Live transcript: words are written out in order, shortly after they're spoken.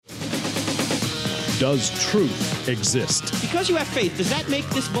Does truth exist? Because you have faith, does that make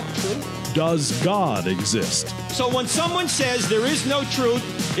this book true? Does God exist? So when someone says there is no truth,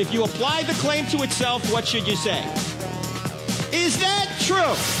 if you apply the claim to itself, what should you say? Is that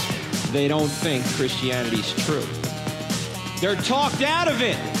true? They don't think Christianity's true. They're talked out of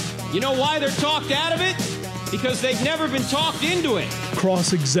it. You know why they're talked out of it? Because they've never been talked into it.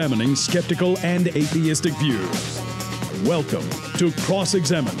 Cross-examining skeptical and atheistic views. Welcome to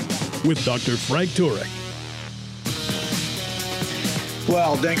Cross-Examine with Dr. Frank Turek.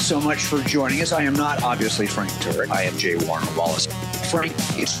 Well, thanks so much for joining us. I am not obviously Frank Turek. I am J. Warner Wallace. Frank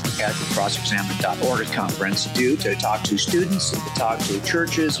is at the crossexamine.org conference due to talk to students and to talk to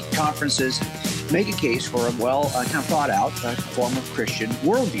churches and conferences, make a case for a kind of thought out form of Christian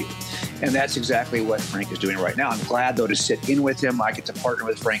worldview. And that's exactly what Frank is doing right now. I'm glad, though, to sit in with him. I get to partner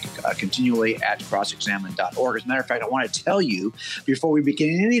with Frank continually at crossexamine.org. As a matter of fact, I want to tell you, before we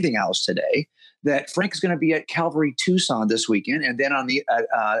begin anything else today, that Frank is going to be at Calvary Tucson this weekend, and then at the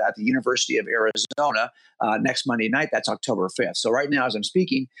University of Arizona next Monday night. That's October 5th. So right now, as I'm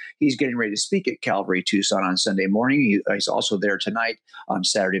speaking, he's getting ready to speak at Calvary Tucson on Sunday morning. He's also there tonight on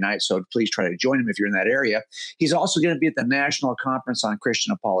Saturday night, so please try to join him if you're in that area. He's also going to be at the National Conference on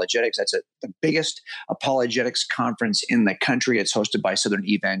Christian Apologetics. That's the biggest apologetics conference in the country. It's hosted by Southern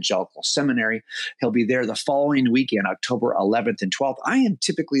Evangelical Seminary. He'll be there the following weekend, October 11th and 12th. I am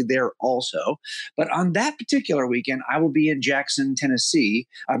typically there also. But on that particular weekend, I will be in Jackson, Tennessee.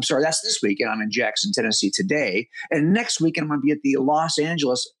 I'm sorry, that's this weekend. I'm in Jackson, Tennessee today. And next weekend, I'm going to be at the Los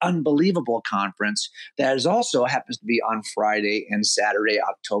Angeles Unbelievable Conference. That is also happens to be on Friday and Saturday,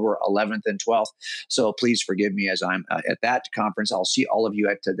 October 11th and 12th. So please forgive me as I'm at that conference. I'll see all of you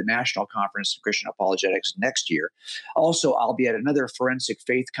at the National Conference of Christian Apologetics next year. Also, I'll be at another Forensic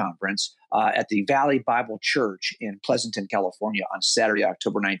Faith Conference at the Valley Bible Church in Pleasanton, California on Saturday,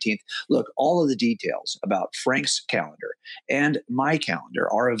 October 19th. Look, all of the details about Frank's calendar and my calendar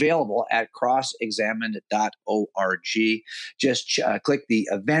are available at crossexamined.org. Just click the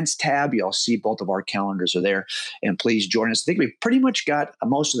events tab. You'll see both of our calendars are there. And please join us. I think we've pretty much got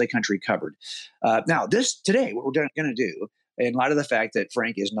most of the country covered. Now, today, what we're going to do, in light of the fact that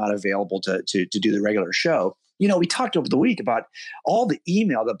Frank is not available to do the regular show, we talked over the week about all the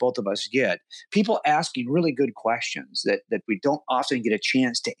email that both of us get, people asking really good questions that we don't often get a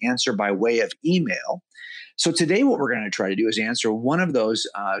chance to answer by way of email. So today what we're going to try to do is answer one of those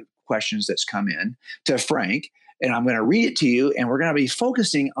questions that's come in to Frank, and I'm going to read it to you, and we're going to be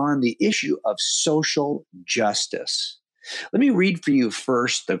focusing on the issue of social justice. Let me read for you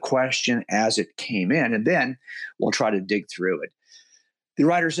first the question as it came in, and then we'll try to dig through it. The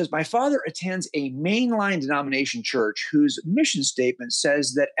writer says, my father attends a mainline denomination church whose mission statement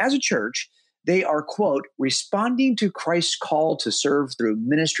says that as a church, they are, quote, responding to Christ's call to serve through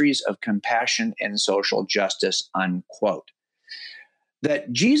ministries of compassion and social justice, unquote.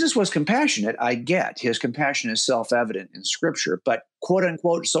 That Jesus was compassionate, I get. His compassion is self-evident in Scripture. But, quote,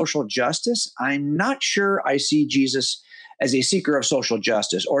 unquote, social justice, I'm not sure I see Jesus as a seeker of social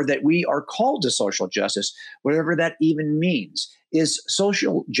justice, or that we are called to social justice, whatever that even means. Is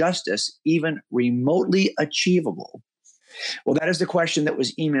social justice even remotely achievable? Well, that is the question that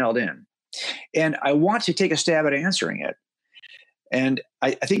was emailed in. And I want to take a stab at answering it. And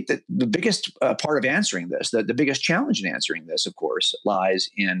I think that the biggest part of answering this, the biggest challenge in answering this, of course, lies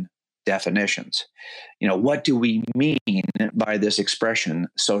in definitions. What do we mean by this expression,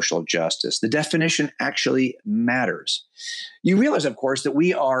 social justice? The definition actually matters. You realize, of course, that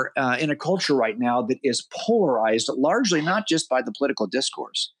we are in a culture right now that is polarized largely not just by the political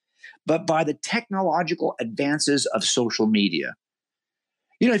discourse, but by the technological advances of social media.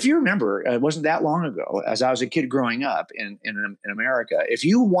 If you remember, it wasn't that long ago, as I was a kid growing up in America, if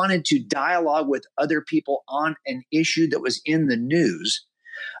you wanted to dialogue with other people on an issue that was in the news,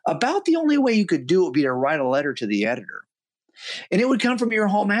 about the only way you could do it would be to write a letter to the editor. And it would come from your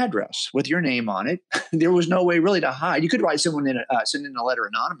home address with your name on it. There was no way really to hide. You could write send in a letter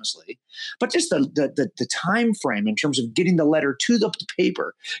anonymously, but just the time frame in terms of getting the letter to the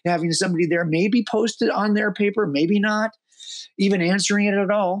paper, having somebody there maybe post it on their paper, maybe not, even answering it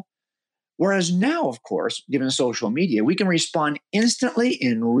at all. Whereas now, of course, given social media, we can respond instantly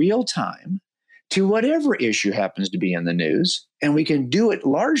in real time to whatever issue happens to be in the news, and we can do it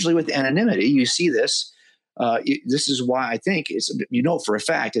largely with anonymity. You see this. This is why I think for a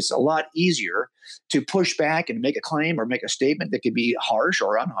fact, it's a lot easier to push back and make a claim or make a statement that could be harsh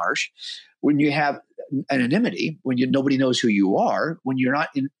or unharsh when you have anonymity, when nobody knows who you are, when you're not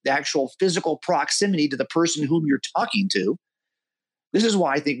in the actual physical proximity to the person whom you're talking to. This is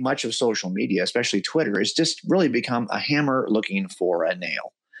why I think much of social media, especially Twitter, has just really become a hammer looking for a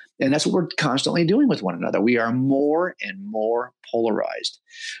nail. And that's what we're constantly doing with one another. We are more and more polarized.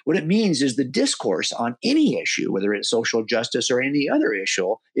 What it means is the discourse on any issue, whether it's social justice or any other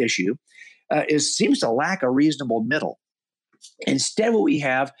issue, seems to lack a reasonable middle. Instead, what we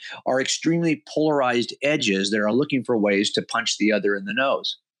have are extremely polarized edges that are looking for ways to punch the other in the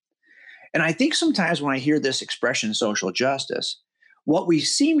nose. And I think sometimes when I hear this expression, social justice, what we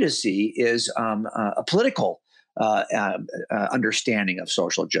seem to see is a political understanding of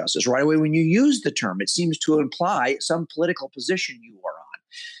social justice. Right away, when you use the term, it seems to imply some political position you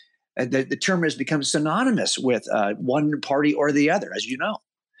are on. The term has become synonymous with one party or the other, as you know.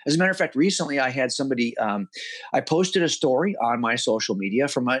 As a matter of fact, recently I had somebody, I posted a story on my social media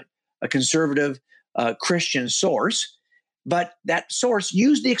from a conservative Christian source, but that source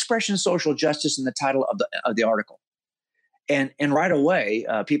used the expression social justice in the title of the article. And right away,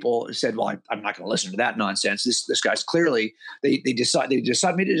 people said, well, I'm not going to listen to that nonsense. This guy's clearly, they made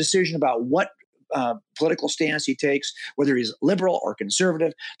a decision about what political stance he takes, whether he's liberal or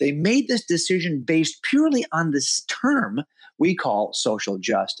conservative. They made this decision based purely on this term we call social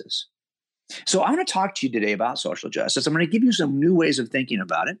justice. So I'm going to talk to you today about social justice. I'm going to give you some new ways of thinking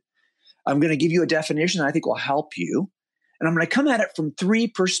about it. I'm going to give you a definition that I think will help you. And I'm going to come at it from three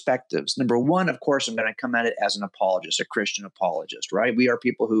perspectives. Number one, of course, I'm going to come at it as an apologist, a Christian apologist, right? We are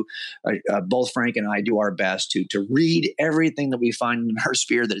people who, both Frank and I, do our best to read everything that we find in our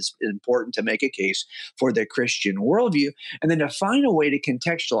sphere that is important to make a case for the Christian worldview, and then to find a way to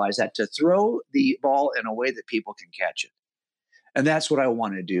contextualize that, to throw the ball in a way that people can catch it. And that's what I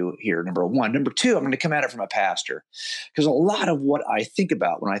want to do here, number one. Number two, I'm going to come at it from a pastor, because a lot of what I think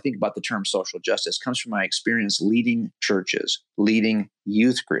about when I think about the term social justice comes from my experience leading churches, leading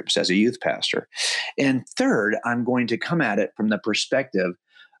youth groups as a youth pastor. And third, I'm going to come at it from the perspective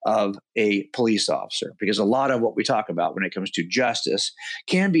of a police officer, because a lot of what we talk about when it comes to justice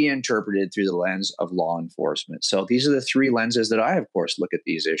can be interpreted through the lens of law enforcement. So these are the three lenses that I, of course, look at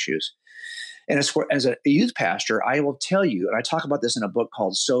these issues. And as a youth pastor, I will tell you, and I talk about this in a book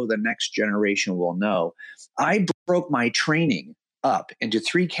called So the Next Generation Will Know, I broke my training up into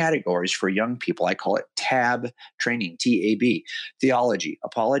three categories for young people. I call it TAB training, T-A-B, theology,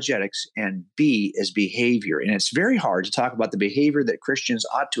 apologetics, and B is behavior. And it's very hard to talk about the behavior that Christians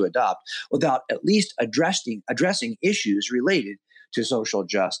ought to adopt without at least addressing issues related to social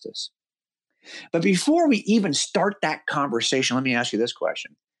justice. But before we even start that conversation, let me ask you this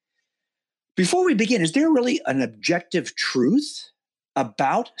question. Before we begin, is there really an objective truth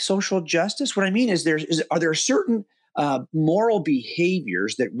about social justice? What I mean is, are there certain moral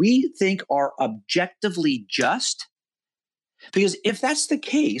behaviors that we think are objectively just? Because if that's the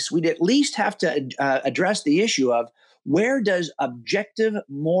case, we'd at least have to address the issue of where does objective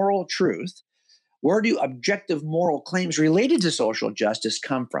moral truth, where do objective moral claims related to social justice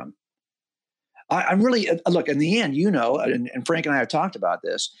come from? I'm really, look, in the end, you know, and Frank and I have talked about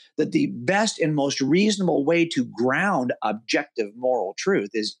this, that the best and most reasonable way to ground objective moral truth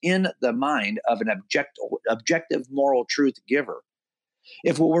is in the mind of an objective moral truth giver.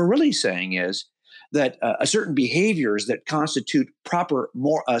 If what we're really saying is that certain behaviors that constitute proper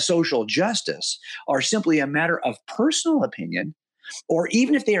social justice are simply a matter of personal opinion, or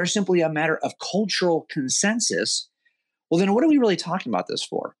even if they are simply a matter of cultural consensus, well, then what are we really talking about this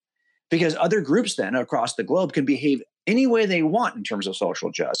for? Because other groups then across the globe can behave any way they want in terms of social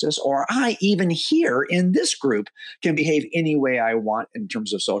justice, or I even here in this group can behave any way I want in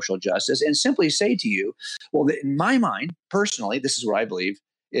terms of social justice, and simply say to you, well, in my mind, personally, this is what I believe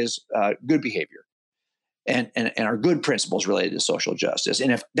is good behavior and are good principles related to social justice.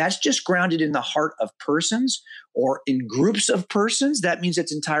 And if that's just grounded in the heart of persons or in groups of persons, that means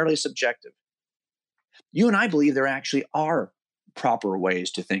it's entirely subjective. You and I believe there actually are proper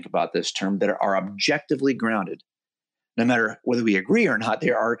ways to think about this term that are objectively grounded. No matter whether we agree or not,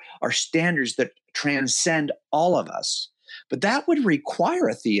 there are standards that transcend all of us. But that would require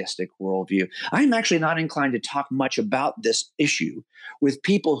a theistic worldview. I'm actually not inclined to talk much about this issue with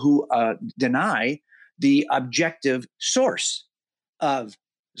people who deny the objective source of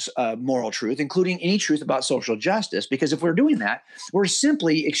moral truth, including any truth about social justice, because if we're doing that, we're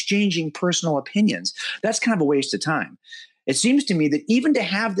simply exchanging personal opinions. That's kind of a waste of time. It seems to me that even to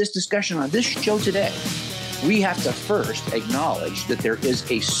have this discussion on this show today, we have to first acknowledge that there is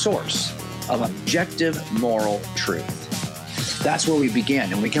a source of objective moral truth. That's where we begin.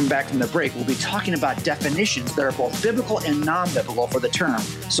 And when we come back from the break, we'll be talking about definitions that are both biblical and non-biblical for the term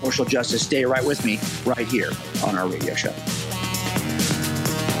social justice. Stay right with me right here on our radio show.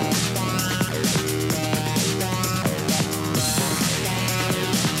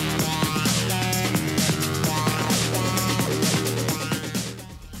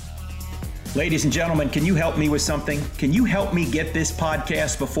 Ladies and gentlemen, can you help me with something? Can you help me get this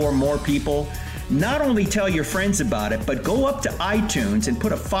podcast before more people? Not only tell your friends about it, but go up to iTunes and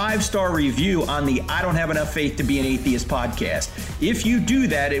put a 5-star review on the I Don't Have Enough Faith to Be an Atheist podcast. If you do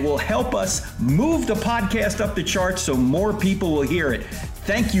that, it will help us move the podcast up the charts so more people will hear it.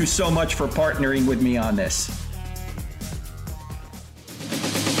 Thank you so much for partnering with me on this.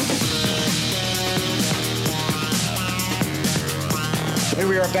 Here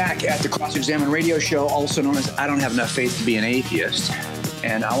we are back at the Cross Examine Radio Show, also known as I Don't Have Enough Faith to Be an Atheist.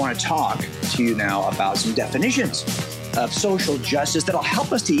 And I want to talk to you now about some definitions of social justice that'll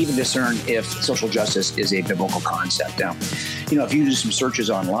help us to even discern if social justice is a biblical concept. Now, if you do some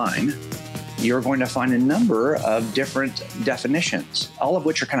searches online, you're going to find a number of different definitions, all of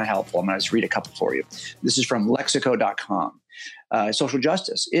which are kind of helpful. I'm going to just read a couple for you. This is from lexico.com. Social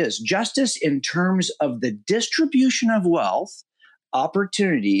justice is justice in terms of the distribution of wealth,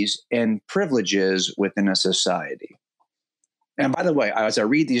 opportunities, and privileges within a society. And by the way, as I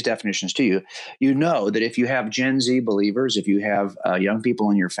read these definitions to you, you know that if you have Gen Z believers, if you have young people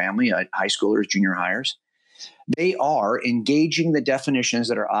in your family, high schoolers, junior hires, they are engaging the definitions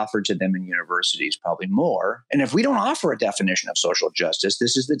that are offered to them in universities, probably more. And if we don't offer a definition of social justice,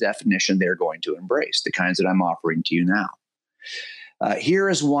 this is the definition they're going to embrace, the kinds that I'm offering to you now. Here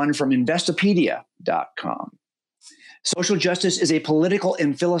is one from Investopedia.com. Social justice is a political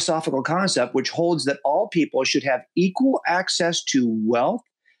and philosophical concept which holds that all people should have equal access to wealth,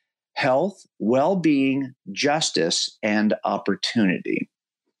 health, well-being, justice, and opportunity.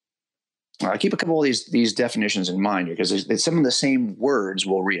 I keep a couple of these definitions in mind here because some of the same words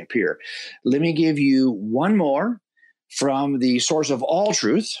will reappear. Let me give you one more from the source of all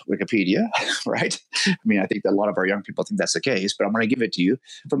truth, Wikipedia, right? I mean, I think that a lot of our young people think that's the case, but I'm going to give it to you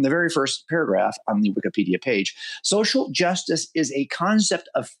from the very first paragraph on the Wikipedia page. Social justice is a concept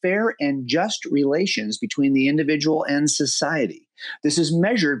of fair and just relations between the individual and society. This is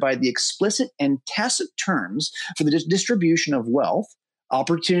measured by the explicit and tacit terms for the distribution of wealth,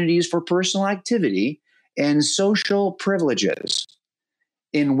 opportunities for personal activity, and social privileges.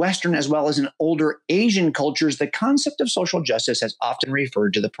 In Western as well as in older Asian cultures, the concept of social justice has often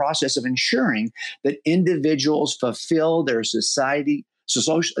referred to the process of ensuring that individuals fulfill their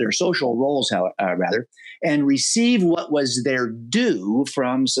social roles, and receive what was their due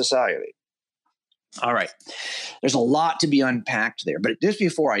from society. All right. There's a lot to be unpacked there. But just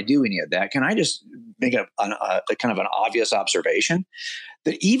before I do any of that, can I just make a kind of an obvious observation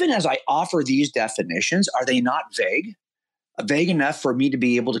that even as I offer these definitions, are they not vague? Vague enough for me to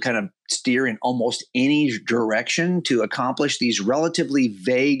be able to kind of steer in almost any direction to accomplish these relatively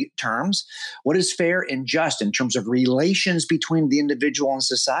vague terms? What is fair and just in terms of relations between the individual and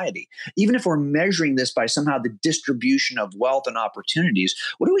society? Even if we're measuring this by somehow the distribution of wealth and opportunities,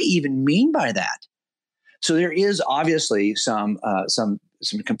 what do we even mean by that? So there is obviously some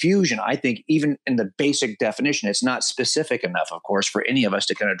confusion, I think, even in the basic definition. It's not specific enough, of course, for any of us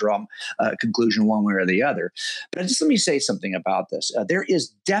to kind of draw a conclusion one way or the other. But just let me say something about this. There is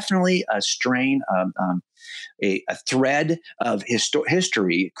definitely a strain, a thread of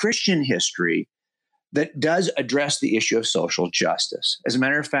history, Christian history, that does address the issue of social justice. As a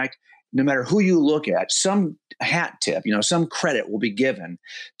matter of fact, no matter who you look at, some hat tip, some credit will be given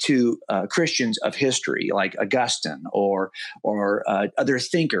to Christians of history like Augustine or other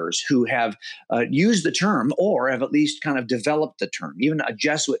thinkers who have used the term or have at least kind of developed the term. Even a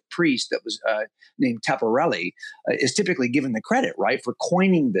Jesuit priest that was named Taparelli is typically given the credit, right, for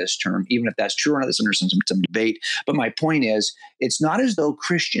coining this term, even if that's true or not. That's under some debate. But my point is, it's not as though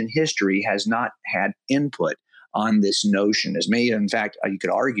Christian history has not had input on this notion, as may, in fact, you could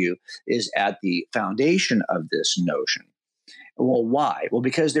argue, is at the foundation of this notion. Well, why? Well,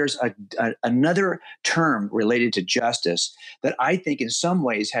 because there's another term related to justice that I think in some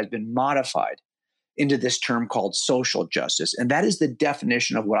ways has been modified into this term called social justice. And that is the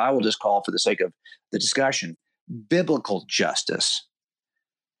definition of what I will just call, for the sake of the discussion, biblical justice.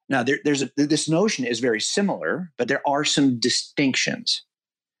 Now, this notion is very similar, but there are some distinctions.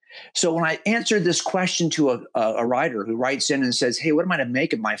 So when I answered this question to a writer who writes in and says, hey, what am I to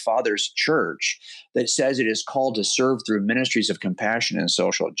make of my father's church that says it is called to serve through ministries of compassion and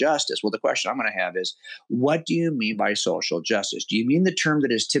social justice? Well, the question I'm going to have is, what do you mean by social justice? Do you mean the term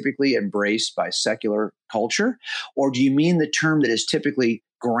that is typically embraced by secular culture? Or do you mean the term that is typically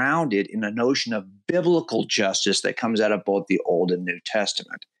grounded in a notion of biblical justice that comes out of both the Old and New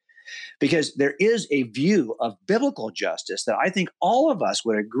Testament? Because there is a view of biblical justice that I think all of us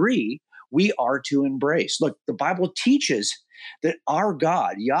would agree we are to embrace. Look, the Bible teaches that our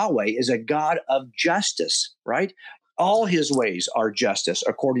God, Yahweh, is a God of justice, right? All his ways are justice,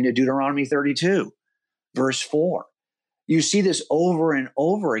 according to Deuteronomy 32, verse 4. You see this over and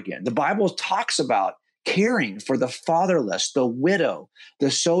over again. The Bible talks about caring for the fatherless, the widow, the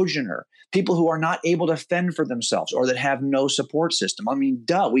sojourner, people who are not able to fend for themselves or that have no support system. I mean,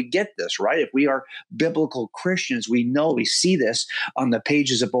 duh, we get this, right? If we are biblical Christians, we know, we see this on the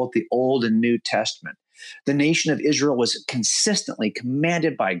pages of both the Old and New Testament. The nation of Israel was consistently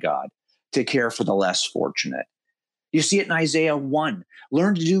commanded by God to care for the less fortunate. You see it in Isaiah 1.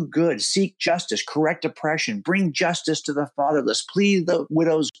 Learn to do good, seek justice, correct oppression, bring justice to the fatherless, plead the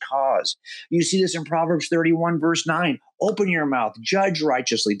widow's cause. You see this in Proverbs 31, verse 9. Open your mouth, judge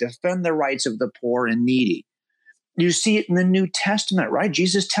righteously, defend the rights of the poor and needy. You see it in the New Testament, right?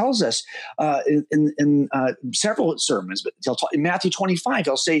 Jesus tells us in several sermons, but in Matthew 25,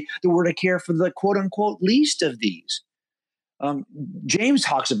 he'll say that we're to care for the quote unquote least of these. James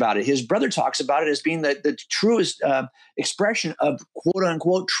talks about it. His brother talks about it as being the truest expression of quote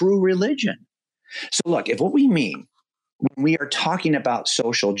unquote true religion. So look, if what we mean when we are talking about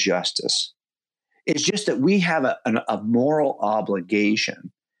social justice is just that we have a moral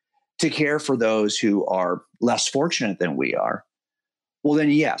obligation to care for those who are less fortunate than we are, well,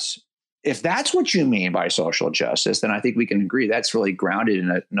 then yes. If that's what you mean by social justice, then I think we can agree that's really grounded in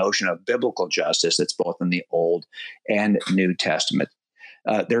a notion of biblical justice that's both in the Old and New Testament.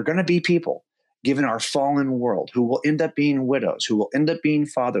 There are going to be people, given our fallen world, who will end up being widows, who will end up being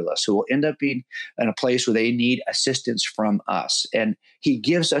fatherless, who will end up being in a place where they need assistance from us. And he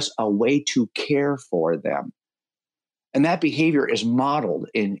gives us a way to care for them. And that behavior is modeled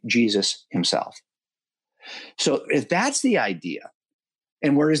in Jesus himself. So if that's the idea,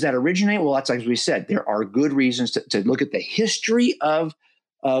 and where does that originate? Well, that's like we said, there are good reasons to look at the history of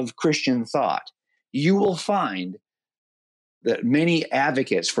Christian thought. You will find that many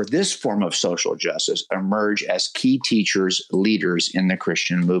advocates for this form of social justice emerge as key teachers, leaders in the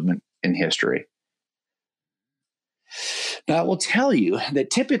Christian movement in history. Now, I will tell you that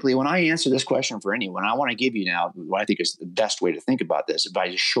typically when I answer this question for anyone, I want to give you now what I think is the best way to think about this by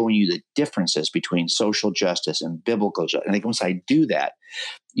just showing you the differences between social justice and biblical justice. I think once I do that,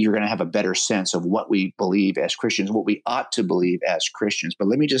 you're going to have a better sense of what we believe as Christians, what we ought to believe as Christians. But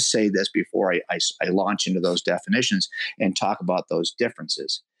let me just say this before I launch into those definitions and talk about those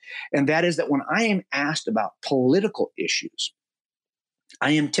differences. And that is that when I am asked about political issues,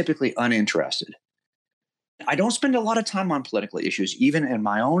 I am typically uninterested. I don't spend a lot of time on political issues, even in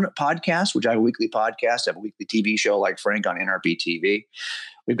my own podcast, which I have a weekly podcast, I have a weekly TV show like Frank on NRP TV.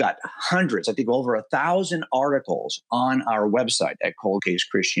 We've got hundreds, I think over 1,000 articles on our website at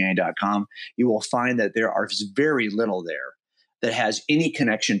coldcasechristianity.com. You will find that there are very little there that has any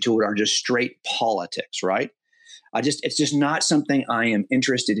connection to it or just straight politics, right? It's just not something I am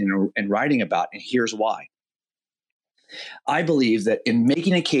interested in writing about, and here's why. I believe that in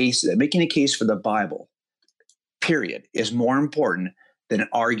making a case for the Bible, period, is more important than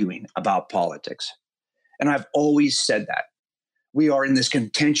arguing about politics. And I've always said that. We are in this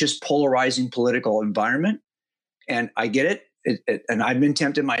contentious, polarizing political environment, and I get it. And I've been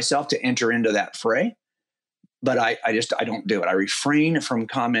tempted myself to enter into that fray, but I don't do it. I refrain from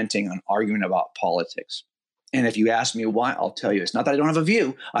commenting on arguing about politics. And if you ask me why, I'll tell you, it's not that I don't have a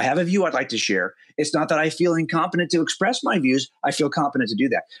view. I have a view I'd like to share. It's not that I feel incompetent to express my views. I feel competent to do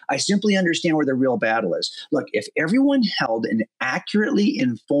that. I simply understand where the real battle is. Look, if everyone held an accurately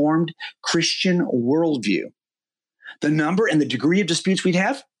informed Christian worldview, the number and the degree of disputes we'd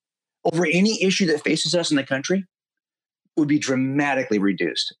have over any issue that faces us in the country would be dramatically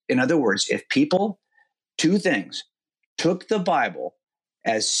reduced. In other words, if people, two things, took the Bible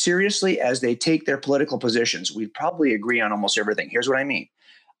as seriously as they take their political positions, we'd probably agree on almost everything. Here's what I mean.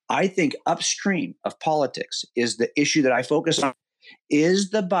 I think upstream of politics is the issue that I focus on. Is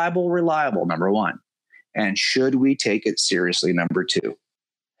the Bible reliable, number one? And should we take it seriously, number two?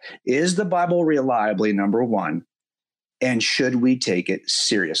 Is the Bible reliably, number one? And should we take it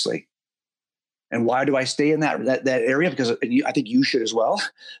seriously? And why do I stay in that area? Because I think you should as well.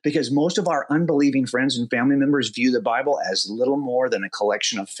 Because most of our unbelieving friends and family members view the Bible as little more than a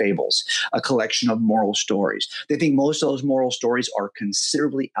collection of fables, a collection of moral stories. They think most of those moral stories are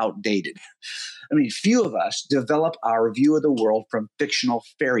considerably outdated. I mean, few of us develop our view of the world from fictional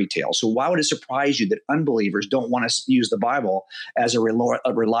fairy tales. So why would it surprise you that unbelievers don't want to use the Bible as a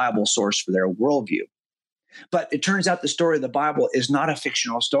reliable source for their worldview? But it turns out the story of the Bible is not a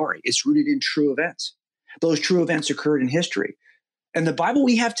fictional story. It's rooted in true events. Those true events occurred in history. And the Bible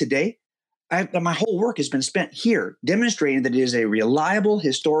we have today, my whole work has been spent here demonstrating that it is a reliable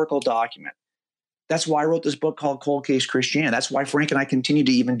historical document. That's why I wrote this book called Cold Case Christianity. That's why Frank and I continue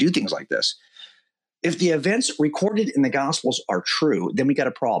to even do things like this. If the events recorded in the Gospels are true, then we got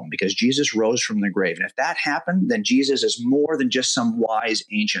a problem because Jesus rose from the grave. And if that happened, then Jesus is more than just some wise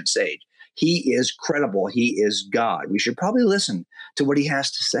ancient sage. He is credible. He is God. We should probably listen to what he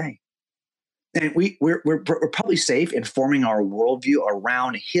has to say. And we're probably safe in forming our worldview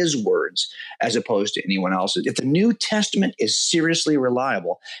around his words as opposed to anyone else's. If the New Testament is seriously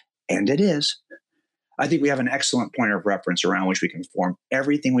reliable, and it is, I think we have an excellent point of reference around which we can form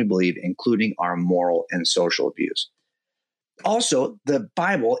everything we believe, including our moral and social views. Also, the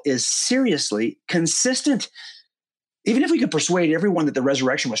Bible is seriously consistent. Even if we could persuade everyone that the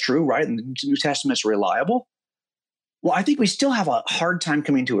resurrection was true, right, and the New Testament is reliable, well, I think we still have a hard time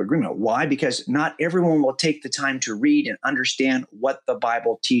coming to agreement. Why? Because not everyone will take the time to read and understand what the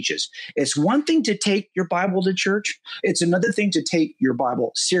Bible teaches. It's one thing to take your Bible to church. It's another thing to take your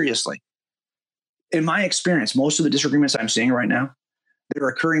Bible seriously. In my experience, most of the disagreements I'm seeing right now, they're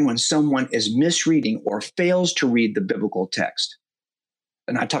occurring when someone is misreading or fails to read the biblical text.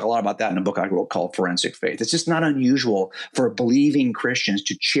 And I talk a lot about that in a book I wrote called Forensic Faith. It's just not unusual for believing Christians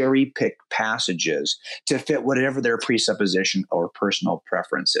to cherry pick passages to fit whatever their presupposition or personal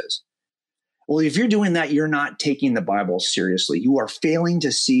preference is. Well, if you're doing that, you're not taking the Bible seriously. You are failing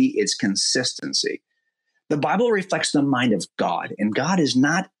to see its consistency. The Bible reflects the mind of God, and God is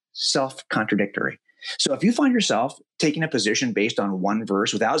not self-contradictory. So if you find yourself taking a position based on one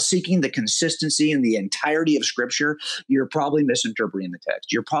verse without seeking the consistency and the entirety of Scripture, you're probably misinterpreting the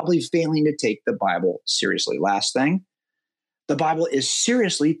text. You're probably failing to take the Bible seriously. Last thing, the Bible is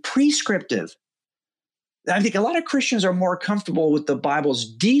seriously prescriptive. I think a lot of Christians are more comfortable with the Bible's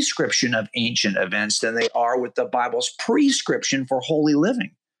description of ancient events than they are with the Bible's prescription for holy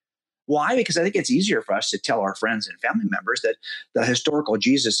living. Why? Because I think it's easier for us to tell our friends and family members that the historical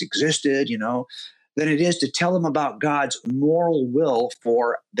Jesus existed, than it is to tell them about God's moral will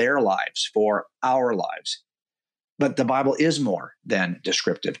for their lives, for our lives. But the Bible is more than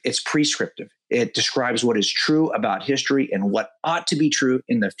descriptive. It's prescriptive. It describes what is true about history and what ought to be true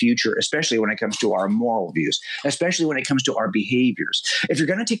in the future, especially when it comes to our moral views, especially when it comes to our behaviors. If you're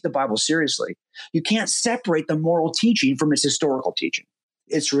going to take the Bible seriously, you can't separate the moral teaching from its historical teaching.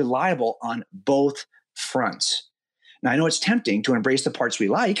 It's reliable on both fronts. Now, I know it's tempting to embrace the parts we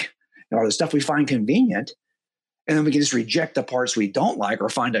like or the stuff we find convenient, and then we can just reject the parts we don't like or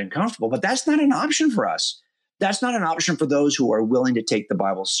find uncomfortable, but that's not an option for us. That's not an option for those who are willing to take the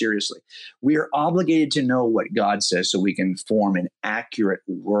Bible seriously. We are obligated to know what God says so we can form an accurate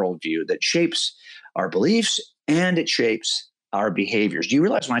worldview that shapes our beliefs and it shapes our behaviors. Do you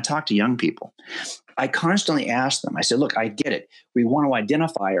realize when I talk to young people, I constantly ask them, I said, look, I get it. We want to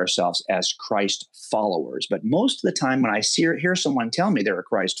identify ourselves as Christ followers. But most of the time when I hear someone tell me they're a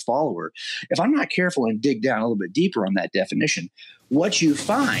Christ follower, if I'm not careful and dig down a little bit deeper on that definition, what you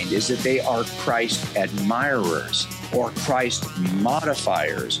find is that they are Christ admirers or Christ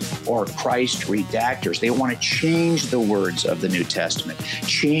modifiers or Christ redactors. They want to change the words of the New Testament,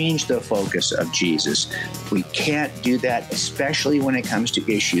 change the focus of Jesus. We can't do that, especially when it comes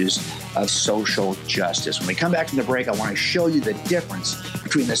to issues of social justice. When we come back from the break, I want to show you the difference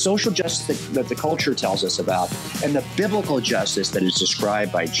between the social justice that the culture tells us about and the biblical justice that is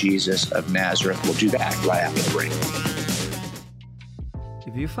described by Jesus of Nazareth. We'll do that right after the break.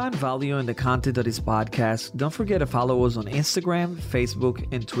 If you find value in the content of this podcast, don't forget to follow us on Instagram, Facebook,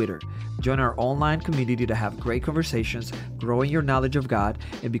 and Twitter. Join our online community to have great conversations, grow in your knowledge of God,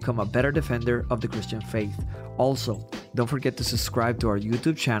 and become a better defender of the Christian faith. Also, don't forget to subscribe to our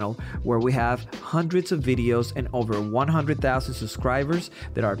YouTube channel where we have hundreds of videos and over 100,000 subscribers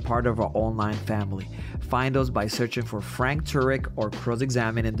that are part of our online family. Find us by searching for Frank Turek or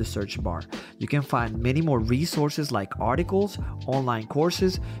Cross-Examine in the search bar. You can find many more resources like articles, online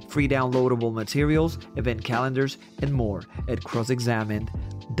courses, free downloadable materials, event calendars, and more at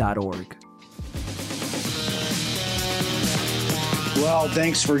crossexamined.org. Well,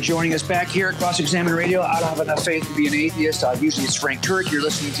 thanks for joining us back here at Cross-Examine Radio. I don't have enough faith to be an atheist. Usually it's Frank Turek you're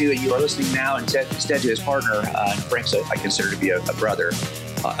listening to, and you are listening now instead to his partner. Frank's I consider to be a brother.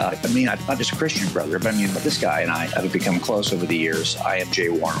 Not just a Christian brother, but this guy and I have become close over the years. I am Jay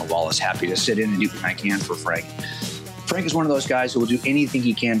Warner Wallace, happy to sit in and do what I can for Frank. Frank is one of those guys who will do anything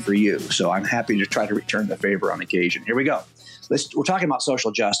he can for you, so I'm happy to try to return the favor on occasion. Here we go. We're talking about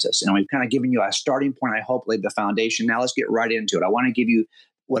social justice, and we've kind of given you a starting point, I hope, laid the foundation. Now let's get right into it. I want to give you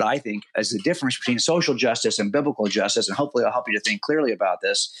what I think is the difference between social justice and biblical justice, and hopefully I'll help you to think clearly about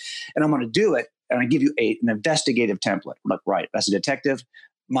this. And I'm going to do it, and I give you an investigative template. Look, right, as a detective,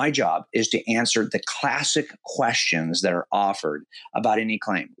 my job is to answer the classic questions that are offered about any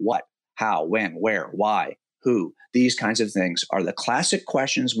claim. What, how, when, where, why, who. These kinds of things are the classic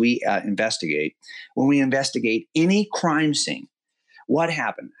questions we investigate when we investigate any crime scene. What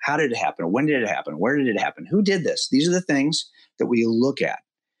happened? How did it happen? When did it happen? Where did it happen? Who did this? These are the things that we look at.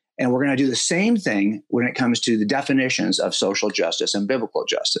 And we're going to do the same thing when it comes to the definitions of social justice and biblical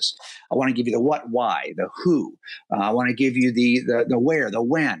justice. I want to give you the what, why, the who. I want to give you the where, the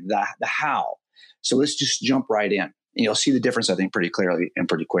when, the how. So let's just jump right in. And you'll see the difference, I think, pretty clearly and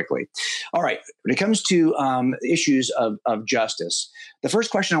pretty quickly. All right. When it comes to issues of justice, the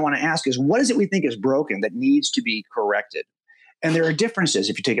first question I want to ask is, what is it we think is broken that needs to be corrected? And there are differences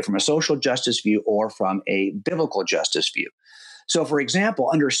if you take it from a social justice view or from a biblical justice view. So, for example,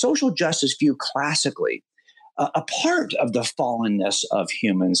 under social justice view classically, a part of the fallenness of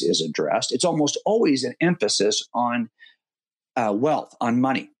humans is addressed. It's almost always an emphasis on wealth, on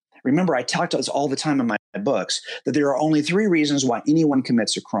money. Remember, I talked about this all the time in my books, that there are only 3 reasons why anyone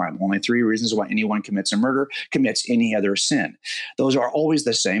commits a crime, only 3 reasons why anyone commits a murder, commits any other sin. Those are always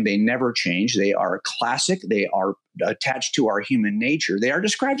the same. They never change. They are classic. They are attached to our human nature. They are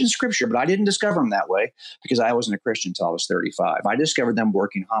described in Scripture, but I didn't discover them that way because I wasn't a Christian until I was 35. I discovered them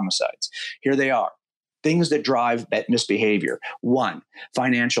working homicides. Here they are. Things that drive misbehavior. 1,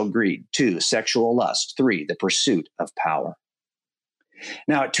 financial greed. 2, sexual lust. 3, the pursuit of power.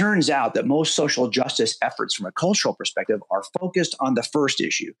 Now, it turns out that most social justice efforts from a cultural perspective are focused on the first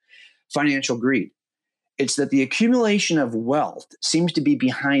issue, financial greed. It's that the accumulation of wealth seems to be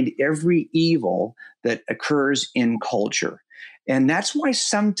behind every evil that occurs in culture. And that's why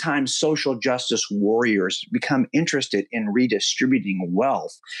sometimes social justice warriors become interested in redistributing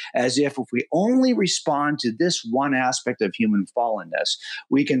wealth, as if we only respond to this one aspect of human fallenness,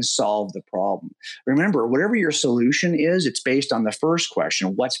 we can solve the problem. Remember, whatever your solution is, it's based on the first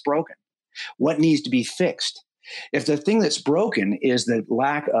question, what's broken? What needs to be fixed? If the thing that's broken is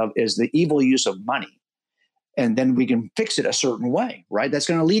the evil use of money, and then we can fix it a certain way, right? That's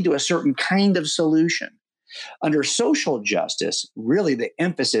going to lead to a certain kind of solution. Under social justice, really the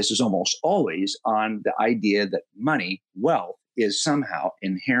emphasis is almost always on the idea that money, wealth, is somehow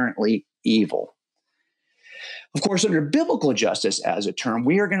inherently evil. Of course, under biblical justice as a term,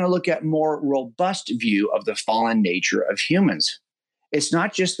 we are going to look at a more robust view of the fallen nature of humans. It's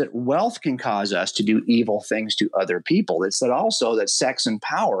not just that wealth can cause us to do evil things to other people. It's that also that sex and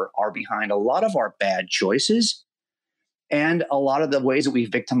power are behind a lot of our bad choices and a lot of the ways that we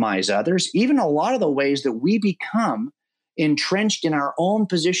victimize others, even a lot of the ways that we become entrenched in our own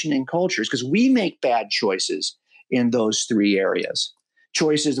position in cultures, because we make bad choices in those 3 areas.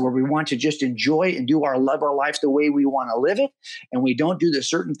 Choices where we want to just enjoy and live our life the way we want to live it, and we don't do the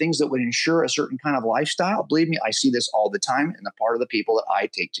certain things that would ensure a certain kind of lifestyle. Believe me, I see this all the time in the part of the people that I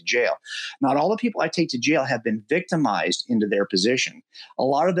take to jail. Not all the people I take to jail have been victimized into their position. A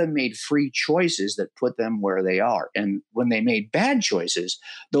lot of them made free choices that put them where they are. And when they made bad choices,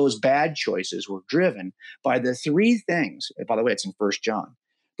 those bad choices were driven by the 3 things. By the way, it's in 1 John.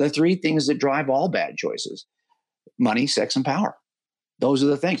 The 3 things that drive all bad choices: money, sex, and power. Those are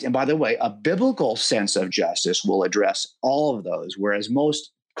the things. And by the way, a biblical sense of justice will address all of those, whereas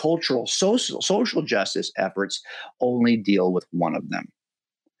most cultural social justice efforts only deal with one of them.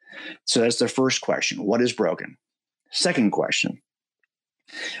 So that's the first question. What is broken? Second question.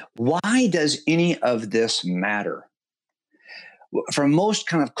 Why does any of this matter? From most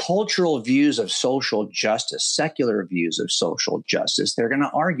kind of cultural views of social justice, secular views of social justice, they're going to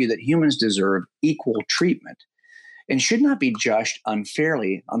argue that humans deserve equal treatment and should not be judged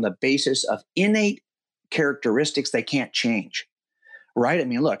unfairly on the basis of innate characteristics they can't change, right? I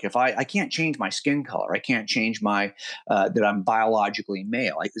mean, look, if I can't change my skin color, I can't change my that I'm biologically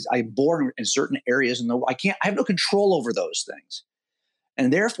male. I'm born in certain areas in the world. I have no control over those things,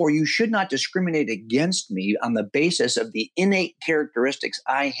 and therefore you should not discriminate against me on the basis of the innate characteristics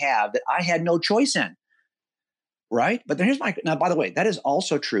I have that I had no choice in, right? But now, by the way, that is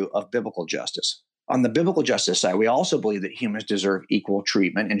also true of biblical justice. On the biblical justice side, we also believe that humans deserve equal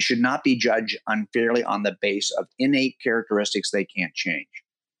treatment and should not be judged unfairly on the basis of innate characteristics they can't change.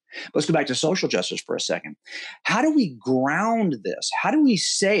 Let's go back to social justice for a second. How do we ground this? How do we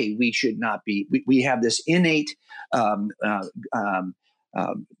say we should not be, we have this innate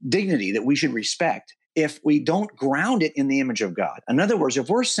dignity that we should respect if we don't ground it in the image of God? In other words, if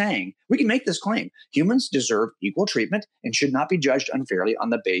we're saying, we can make this claim, humans deserve equal treatment and should not be judged unfairly on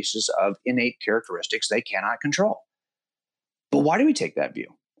the basis of innate characteristics they cannot control. But why do we take that view?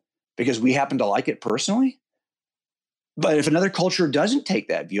 Because we happen to like it personally? But if another culture doesn't take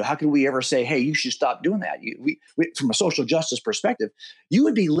that view, how can we ever say, hey, you should stop doing that? From a social justice perspective, you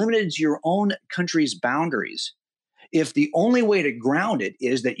would be limited to your own country's boundaries if the only way to ground it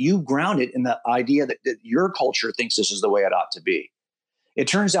is that you ground it in the idea that your culture thinks this is the way it ought to be. It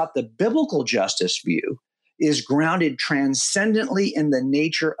turns out the biblical justice view is grounded transcendently in the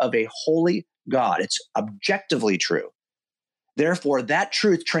nature of a holy God. It's objectively true. Therefore, that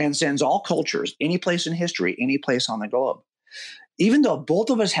truth transcends all cultures, any place in history, any place on the globe. Even though both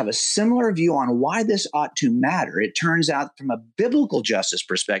of us have a similar view on why this ought to matter, it turns out from a biblical justice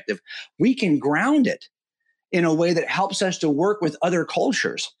perspective, we can ground it in a way that helps us to work with other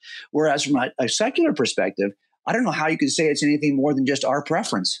cultures. Whereas from a secular perspective, I don't know how you could say it's anything more than just our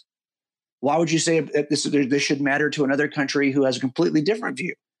preference. Why would you say that this should matter to another country who has a completely different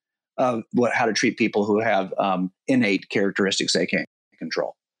view of how to treat people who have innate characteristics they can't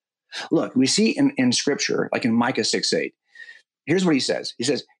control? Look, we see in Scripture, like in Micah 6:8, here's what he says. He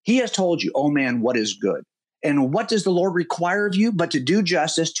says, he has told you, oh man, what is good. And what does the Lord require of you but to do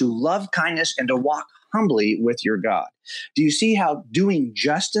justice, to love kindness, and to walk humbly with your God? Do you see how doing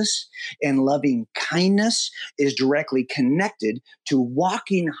justice and loving kindness is directly connected to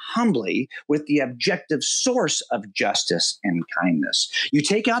walking humbly with the objective source of justice and kindness? You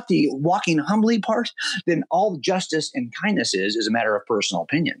take out the walking humbly part, then all justice and kindness is a matter of personal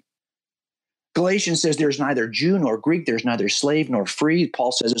opinion. Galatians says there's neither Jew nor Greek, there's neither slave nor free.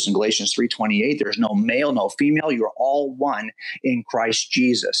 Paul says this in Galatians 3:28, there's no male, no female, you're all one in Christ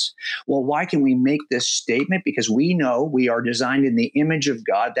Jesus. Well, why can we make this statement? Because we know we are designed in the image of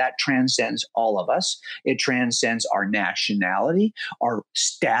God. That transcends all of us. It transcends our nationality, our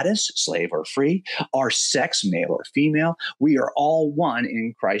status, slave or free, our sex, male or female. We are all one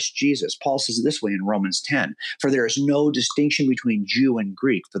in Christ Jesus. Paul says it this way in Romans 10, for there is no distinction between Jew and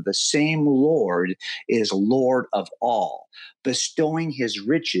Greek, for the same Lord is Lord of all, bestowing his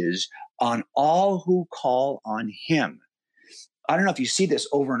riches on all who call on him. I don't know if you see this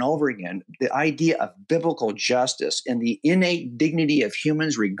over and over again, the idea of biblical justice and the innate dignity of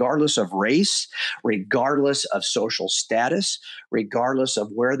humans, regardless of race, regardless of social status, regardless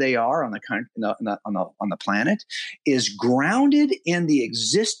of where they are on the planet, is grounded in the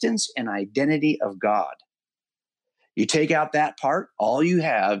existence and identity of God. You take out that part, all you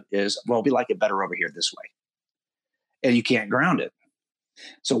have is, well, we like it better over here this way. And you can't ground it.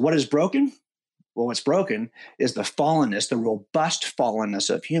 So what is broken? Well, what's broken is the fallenness, the robust fallenness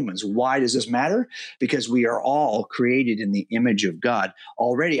of humans. Why does this matter? Because we are all created in the image of God.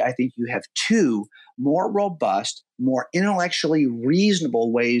 Already, I think you have two more robust, more intellectually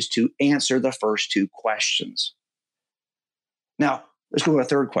reasonable ways to answer the first two questions. Now, let's go to a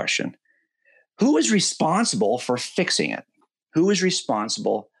third question. Who is responsible for fixing it? Who is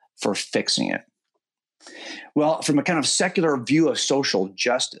responsible for fixing it? Well, from a kind of secular view of social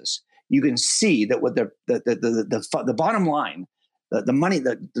justice, you can see that with the bottom line, the money,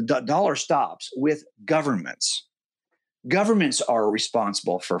 the dollar stops with governments. Governments are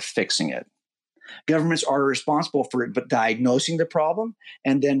responsible for fixing it. Governments are responsible for diagnosing the problem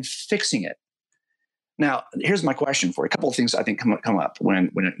and then fixing it. Now, here's my question for you. A couple of things I think come up when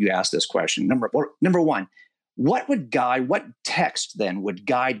you ask this question. Number one, what text then would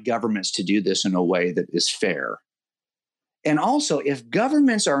guide governments to do this in a way that is fair? And also, if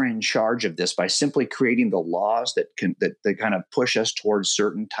governments are in charge of this by simply creating the laws that kind of push us towards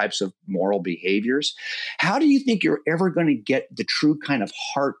certain types of moral behaviors, how do you think you're ever going to get the true kind of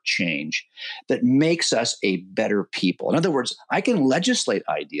heart change that makes us a better people? In other words, I can legislate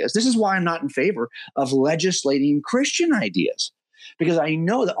ideas. This is why I'm not in favor of legislating Christian ideas. Because I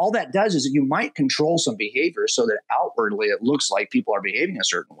know that all that does is that you might control some behavior so that outwardly it looks like people are behaving a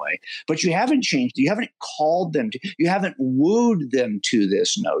certain way, but you haven't changed. You haven't called them to, you haven't wooed them to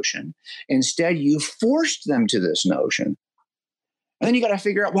this notion. Instead, you forced them to this notion. And then you got to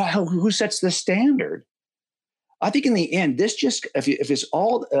figure out, well, who sets the standard? I think in the end, this just, if it's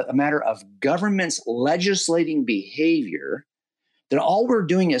all a matter of governments legislating behavior, then all we're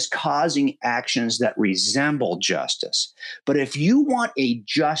doing is causing actions that resemble justice. But if you want a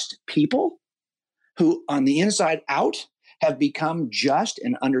just people who on the inside out have become just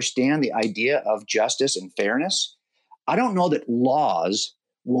and understand the idea of justice and fairness, I don't know that laws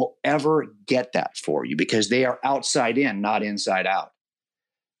will ever get that for you because they are outside in, not inside out.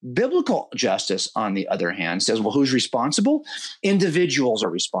 Biblical justice, on the other hand, says, well, who's responsible? Individuals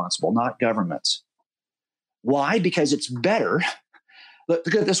are responsible, not governments. Why? Because it's better. Look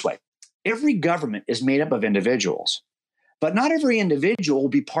at it this way. Every government is made up of individuals, but not every individual will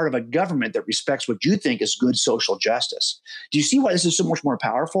be part of a government that respects what you think is good social justice. Do you see why this is so much more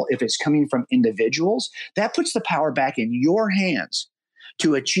powerful if it's coming from individuals? That puts the power back in your hands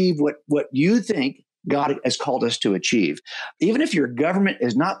to achieve what you think God has called us to achieve. Even if your government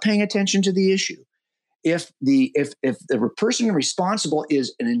is not paying attention to the issue, if the person responsible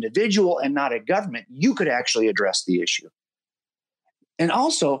is an individual and not a government, you could actually address the issue. And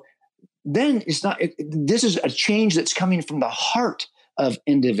also, then this is a change that's coming from the heart of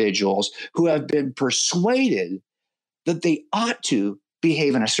individuals who have been persuaded that they ought to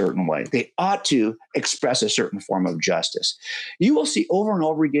behave in a certain way. They ought to express a certain form of justice. You will see over and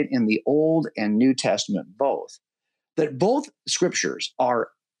over again in the Old and New Testament both, that both scriptures are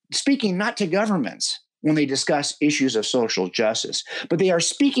speaking not to governments when they discuss issues of social justice, but they are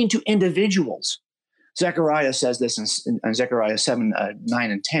speaking to individuals. Zechariah says this in Zechariah 7,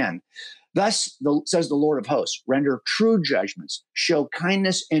 9, and 10. Thus says the Lord of hosts, render true judgments, show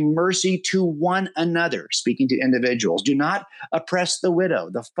kindness and mercy to one another, speaking to individuals. Do not oppress the widow,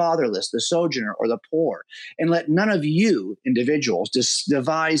 the fatherless, the sojourner, or the poor, and let none of you individuals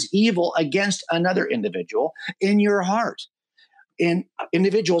devise evil against another individual in your heart. And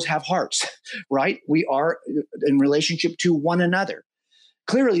individuals have hearts, right? We are in relationship to one another.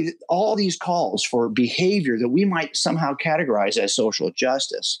 Clearly, all these calls for behavior that we might somehow categorize as social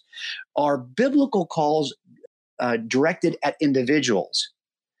justice are biblical calls directed at individuals,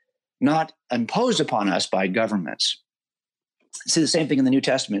 not imposed upon us by governments. See the same thing in the New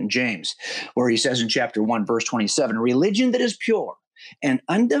Testament in James, where he says in chapter 1, verse 27, religion that is pure and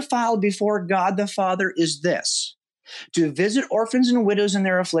undefiled before God the Father is this, to visit orphans and widows in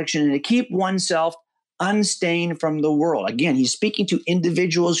their affliction and to keep oneself unstained from the world. Again, he's speaking to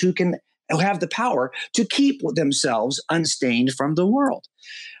individuals who have the power to keep themselves unstained from the world.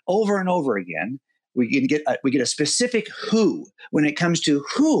 Over and over again, we get a specific who when it comes to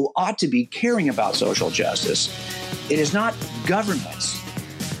who ought to be caring about social justice. It is not governments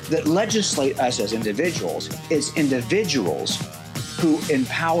that legislate us as individuals. It's individuals who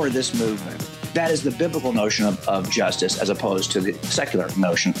empower this movement. That is the biblical notion of justice as opposed to the secular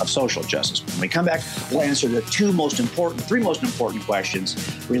notion of social justice. When we come back, we'll answer the three most important questions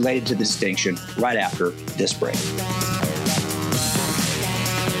related to the distinction right after this break.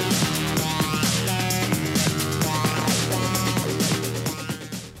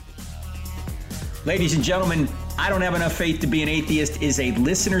 Ladies and gentlemen, I Don't Have Enough Faith to Be an Atheist is a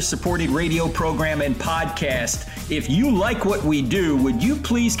listener-supported radio program and podcast. If you like what we do, would you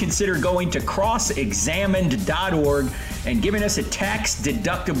please consider going to crossexamined.org and giving us a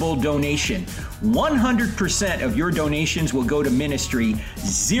tax-deductible donation? 100% of your donations will go to ministry,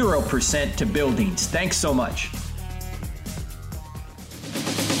 0% to buildings. Thanks so much.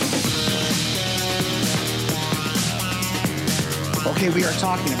 Okay, we are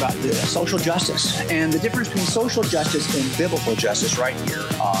talking about social justice and the difference between social justice and biblical justice right here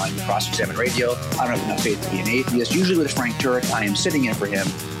on Cross-Examined Radio. I don't have enough faith to be an atheist. Usually with Frank Turek, I am sitting in for him.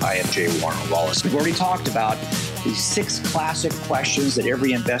 I am Jay Warner Wallace. We've already talked about the 6 classic questions that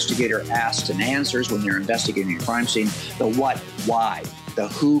every investigator asks and answers when they're investigating a crime scene. The what, why, the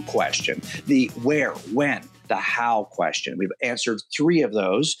who question, the where, when, the how question. We've answered 3 of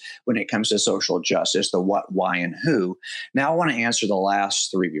those when it comes to social justice, the what, why, and who. Now I want to answer the last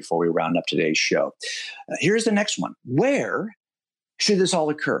 3 before we round up today's show. Here's the next one. Where should this all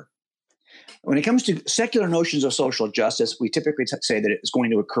occur? When it comes to secular notions of social justice, we typically say that it's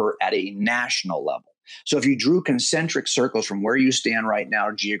going to occur at a national level. So if you drew concentric circles from where you stand right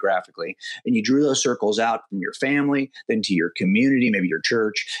now geographically, and you drew those circles out from your family, then to your community, maybe your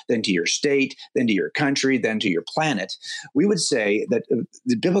church, then to your state, then to your country, then to your planet, we would say that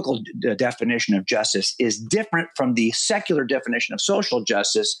the biblical definition of justice is different from the secular definition of social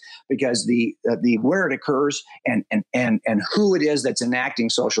justice, because the where it occurs and who it is that's enacting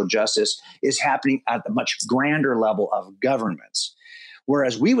social justice is happening at the much grander level of governments.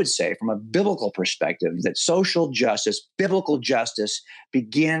 Whereas we would say from a biblical perspective that social justice, biblical justice,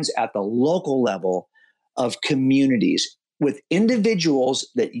 begins at the local level of communities with individuals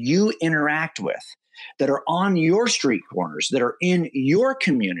that you interact with, that are on your street corners, that are in your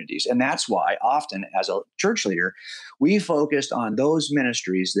communities. And that's why often as a church leader, we focused on those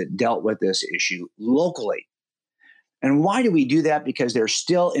ministries that dealt with this issue locally. And why do we do that? Because there's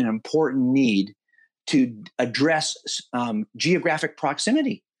still an important need to address geographic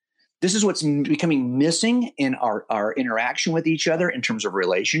proximity. This is what's becoming missing in our interaction with each other in terms of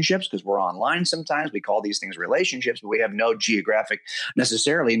relationships, because we're online sometimes. We call these things relationships, but we have no geographic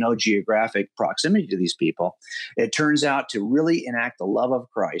proximity to these people. It turns out to really enact the love of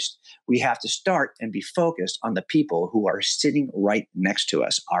Christ, we have to start and be focused on the people who are sitting right next to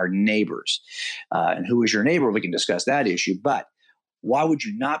us, our neighbors. And who is your neighbor? We can discuss that issue. But why would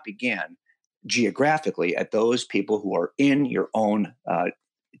you not begin geographically at those people who are in your own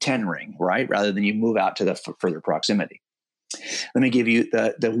 10 ring, right? Rather than you move out to the further proximity. Let me give you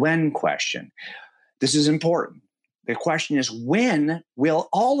the when question. This is important. The question is, when will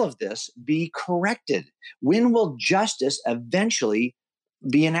all of this be corrected? When will justice eventually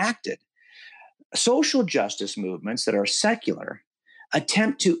be enacted? Social justice movements that are secular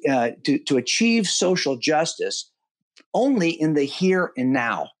attempt to achieve social justice only in the here and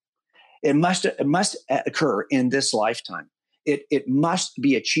now. It must occur in this lifetime. It must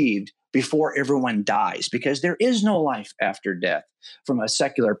be achieved before everyone dies, because there is no life after death from a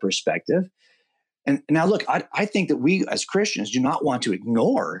secular perspective. And now, look, I think that we as Christians do not want to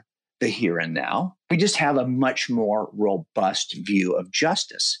ignore the here and now. We just have a much more robust view of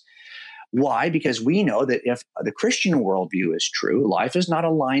justice. Why? Because we know that if the Christian worldview is true, life is not a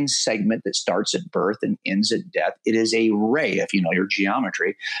line segment that starts at birth and ends at death. It is a ray, if you know your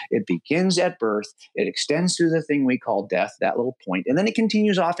geometry. It begins at birth, it extends through the thing we call death, that little point, and then it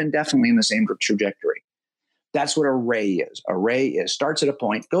continues off indefinitely in the same trajectory. That's what a ray is. A ray is starts at a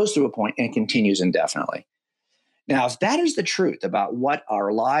point, goes through a point, and continues indefinitely. Now, if that is the truth about what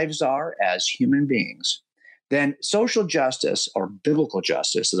our lives are as human beings, then social justice, or biblical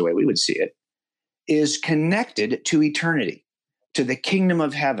justice is the way we would see it, is connected to eternity, to the kingdom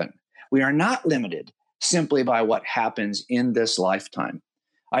of heaven. We are not limited simply by what happens in this lifetime.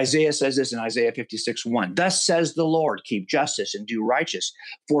 Isaiah says this in Isaiah 56:1. Thus says the Lord, keep justice and do righteous,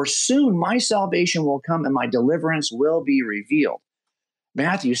 for soon my salvation will come and my deliverance will be revealed.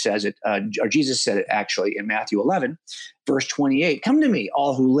 Matthew says it, or Jesus said it actually in Matthew 11, verse 28. Come to me,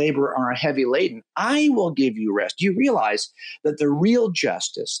 all who labor and are heavy laden. I will give you rest. Do you realize that the real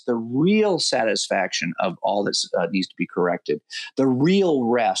justice, the real satisfaction of all that needs to be corrected, the real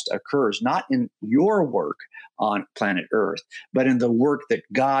rest occurs not in your work on planet Earth, but in the work that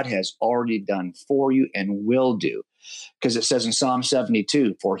God has already done for you and will do. Because it says in Psalm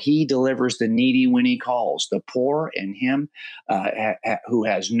 72, for he delivers the needy when he calls, the poor and him who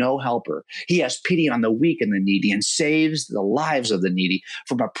has no helper. He has pity on the weak and the needy and saves the lives of the needy.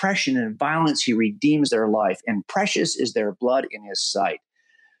 From oppression and violence, he redeems their life, and precious is their blood in his sight.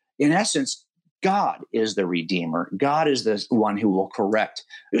 In essence, God is the Redeemer. God is the one who will correct.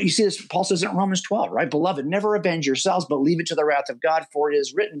 You see this, Paul says it in Romans 12, right? Beloved, never avenge yourselves, but leave it to the wrath of God, for it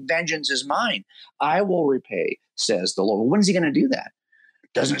is written, vengeance is mine. I will repay, says the Lord. Well, when is he going to do that?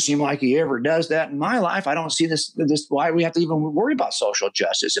 Doesn't seem like he ever does that in my life. I don't see this why we have to even worry about social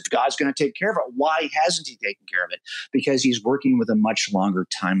justice. If God's going to take care of it, why hasn't he taken care of it? Because he's working with a much longer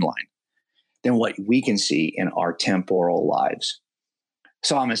timeline than what we can see in our temporal lives.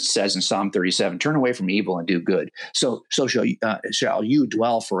 Psalmist says in Psalm 37, turn away from evil and do good. So shall you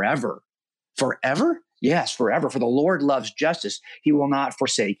dwell forever. Forever? Yes, forever. For the Lord loves justice. He will not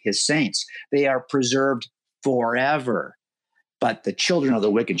forsake his saints. They are preserved forever. But the children of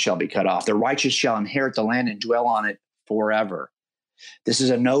the wicked shall be cut off. The righteous shall inherit the land and dwell on it forever. This is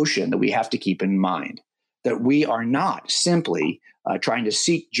a notion that we have to keep in mind, that we are not simply trying to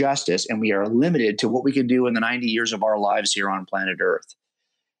seek justice and we are limited to what we can do in the 90 years of our lives here on planet Earth.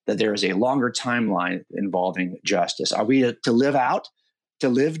 That there is a longer timeline involving justice. Are we to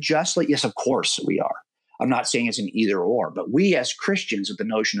live justly? Yes, of course we are. I'm not saying it's an either or, but we as Christians with the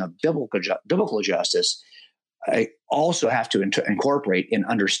notion of biblical justice also have to incorporate and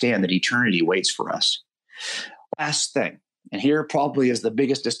understand that eternity waits for us. Last thing, and here probably is the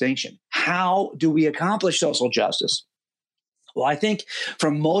biggest distinction. How do we accomplish social justice? Well, I think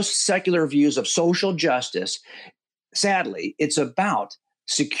from most secular views of social justice, sadly, it's about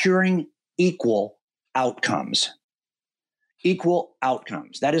securing equal outcomes. Equal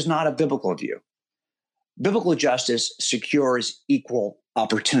outcomes. That is not a biblical view. Biblical justice secures equal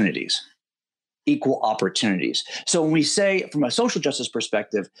opportunities. Equal opportunities. So when we say from a social justice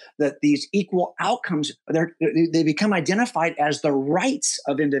perspective that these equal outcomes, they become identified as the rights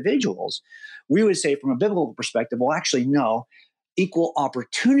of individuals, we would say from a biblical perspective, well, actually, no, equal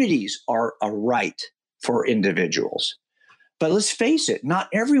opportunities are a right for individuals. But let's face it, not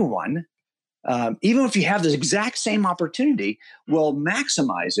everyone, even if you have the exact same opportunity, will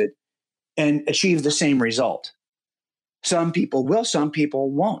maximize it and achieve the same result. Some people will, some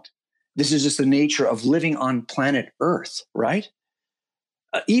people won't. This is just the nature of living on planet Earth, right?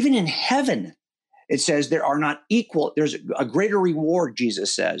 Even in heaven, it says there are not equal, there's a greater reward,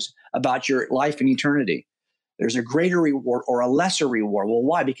 Jesus says, about your life in eternity. There's a greater reward or a lesser reward. Well,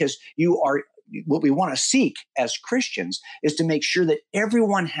 why? Because what we want to seek as Christians is to make sure that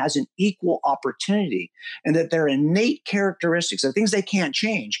everyone has an equal opportunity and that their innate characteristics, the things they can't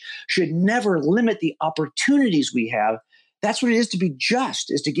change, should never limit the opportunities we have. That's what it is to be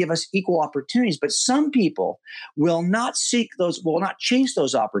just, is to give us equal opportunities. But some people will not seek those, will not chase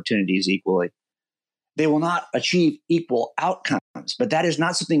those opportunities equally. they will not achieve equal outcomes. But that is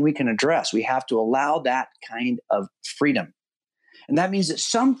not something we can address. We have to allow that kind of freedom. And that means that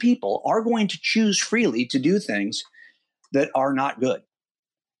some people are going to choose freely to do things that are not good.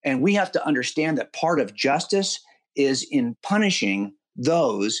 And we have to understand that part of justice is in punishing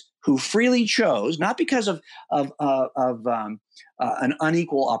those who freely chose, not because of an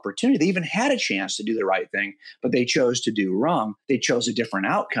unequal opportunity. They even had a chance to do the right thing, but they chose to do wrong. They chose a different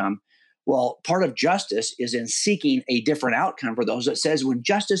outcome. Well, part of justice is in seeking a different outcome for those. It says when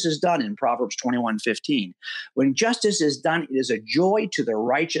justice is done in Proverbs 21:15, when justice is done, it is a joy to the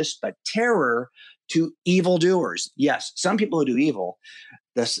righteous, but terror to evildoers. Yes, some people who do evil,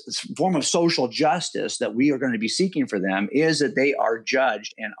 this form of social justice that we are going to be seeking for them is that they are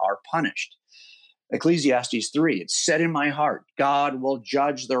judged and are punished. Ecclesiastes 3, it's said in my heart, God will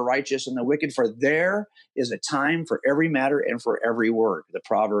judge the righteous and the wicked, for there is a time for every matter and for every word. The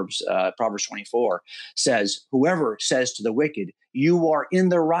Proverbs 24 says, whoever says to the wicked, you are in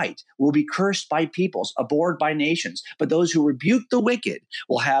the right, will be cursed by peoples, abhorred by nations. But those who rebuke the wicked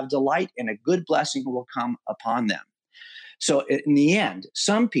will have delight, and a good blessing will come upon them. So in the end,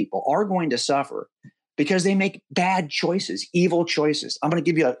 some people are going to suffer because they make bad choices, evil choices. I'm going to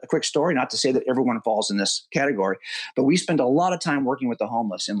give you a quick story, not to say that everyone falls in this category, but we spent a lot of time working with the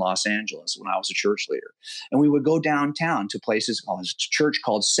homeless in Los Angeles when I was a church leader. And we would go downtown to places, a church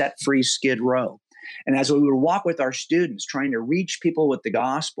called Set Free Skid Row. And as we would walk with our students trying to reach people with the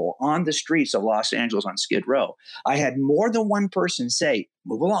gospel on the streets of Los Angeles on Skid Row, I had more than one person say,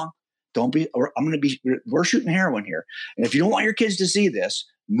 move along. We're shooting heroin here. And if you don't want your kids to see this,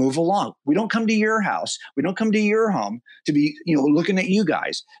 move along. We don't come to your house. We don't come to your home to be, looking at you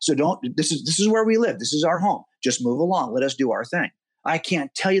guys. So this is where we live. This is our home. Just move along. Let us do our thing. I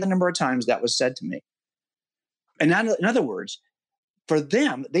can't tell you the number of times that was said to me. And in other words, for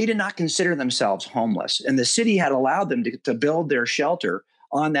them, they did not consider themselves homeless. And the city had allowed them to build their shelter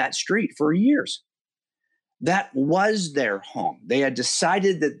on that street for years. That was their home. They had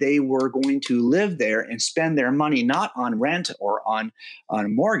decided that they were going to live there and spend their money not on rent or on a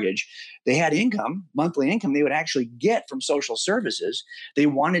mortgage. They had income, monthly income they would actually get from social services. They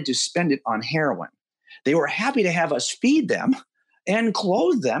wanted to spend it on heroin. They were happy to have us feed them and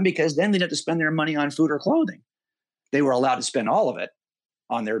clothe them because then they didn't have to spend their money on food or clothing. They were allowed to spend all of it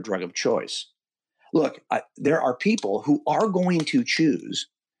on their drug of choice. Look, there are people who are going to choose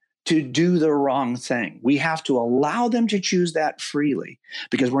to do the wrong thing. We have to allow them to choose that freely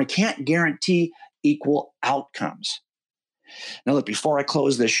because we can't guarantee equal outcomes. Now, look, before I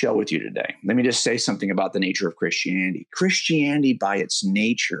close this show with you today, let me just say something about the nature of Christianity. Christianity, by its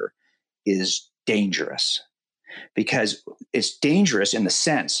nature, is dangerous because it's dangerous in the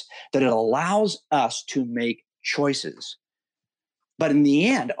sense that it allows us to make choices. But in the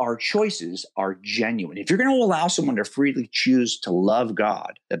end, our choices are genuine. If you're going to allow someone to freely choose to love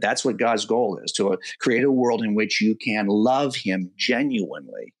God, that's what God's goal is, to create a world in which you can love him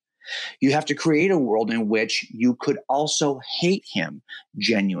genuinely. You have to create a world in which you could also hate him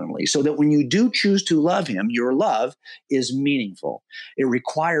genuinely, so that when you do choose to love him, your love is meaningful. It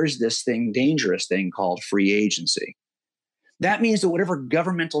requires this dangerous thing called free agency. That means that whatever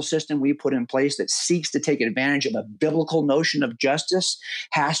governmental system we put in place that seeks to take advantage of a biblical notion of justice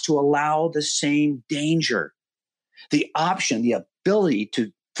has to allow the same danger, the option, the ability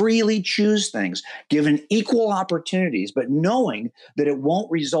to freely choose things, given equal opportunities, but knowing that it won't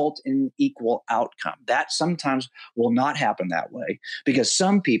result in equal outcome. That sometimes will not happen that way because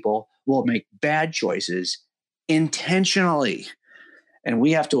some people will make bad choices intentionally, and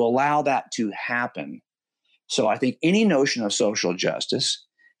we have to allow that to happen. So I think any notion of social justice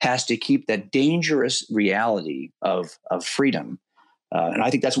has to keep that dangerous reality of freedom. And I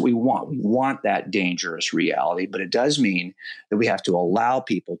think that's what we want. We want that dangerous reality, but it does mean that we have to allow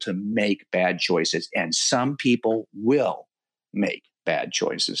people to make bad choices, and some people will make bad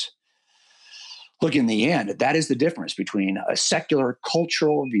choices. Look, in the end, that is the difference between a secular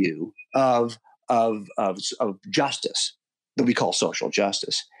cultural view of justice that we call social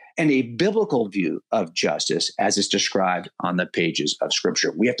justice and a biblical view of justice as it's described on the pages of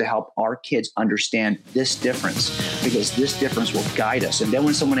Scripture. We have to help our kids understand this difference because this difference will guide us. And then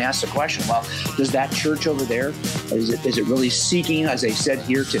when someone asks a question, well, does that church over there, is it really seeking, as they said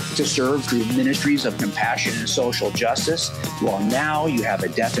here, to serve through ministries of compassion and social justice? Well, now you have a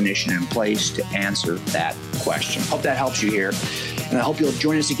definition in place to answer that question. Hope that helps you here. And I hope you'll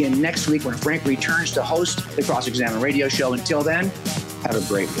join us again next week when Frank returns to host the Cross Examine Radio Show. Until then, have a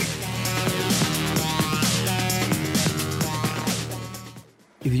great week.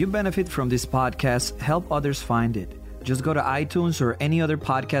 If you benefit from this podcast, help others find it. Just go to iTunes or any other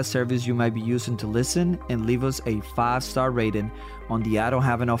podcast service you might be using to listen and leave us a 5-star rating on the I Don't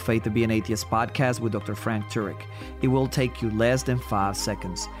Have Enough Faith to Be an Atheist podcast with Dr. Frank Turek. It will take you less than 5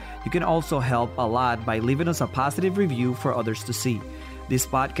 seconds. You can also help a lot by leaving us a positive review for others to see. This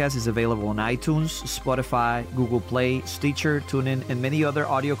podcast is available on iTunes, Spotify, Google Play, Stitcher, TuneIn, and many other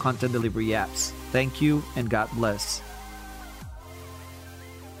audio content delivery apps. Thank you and God bless.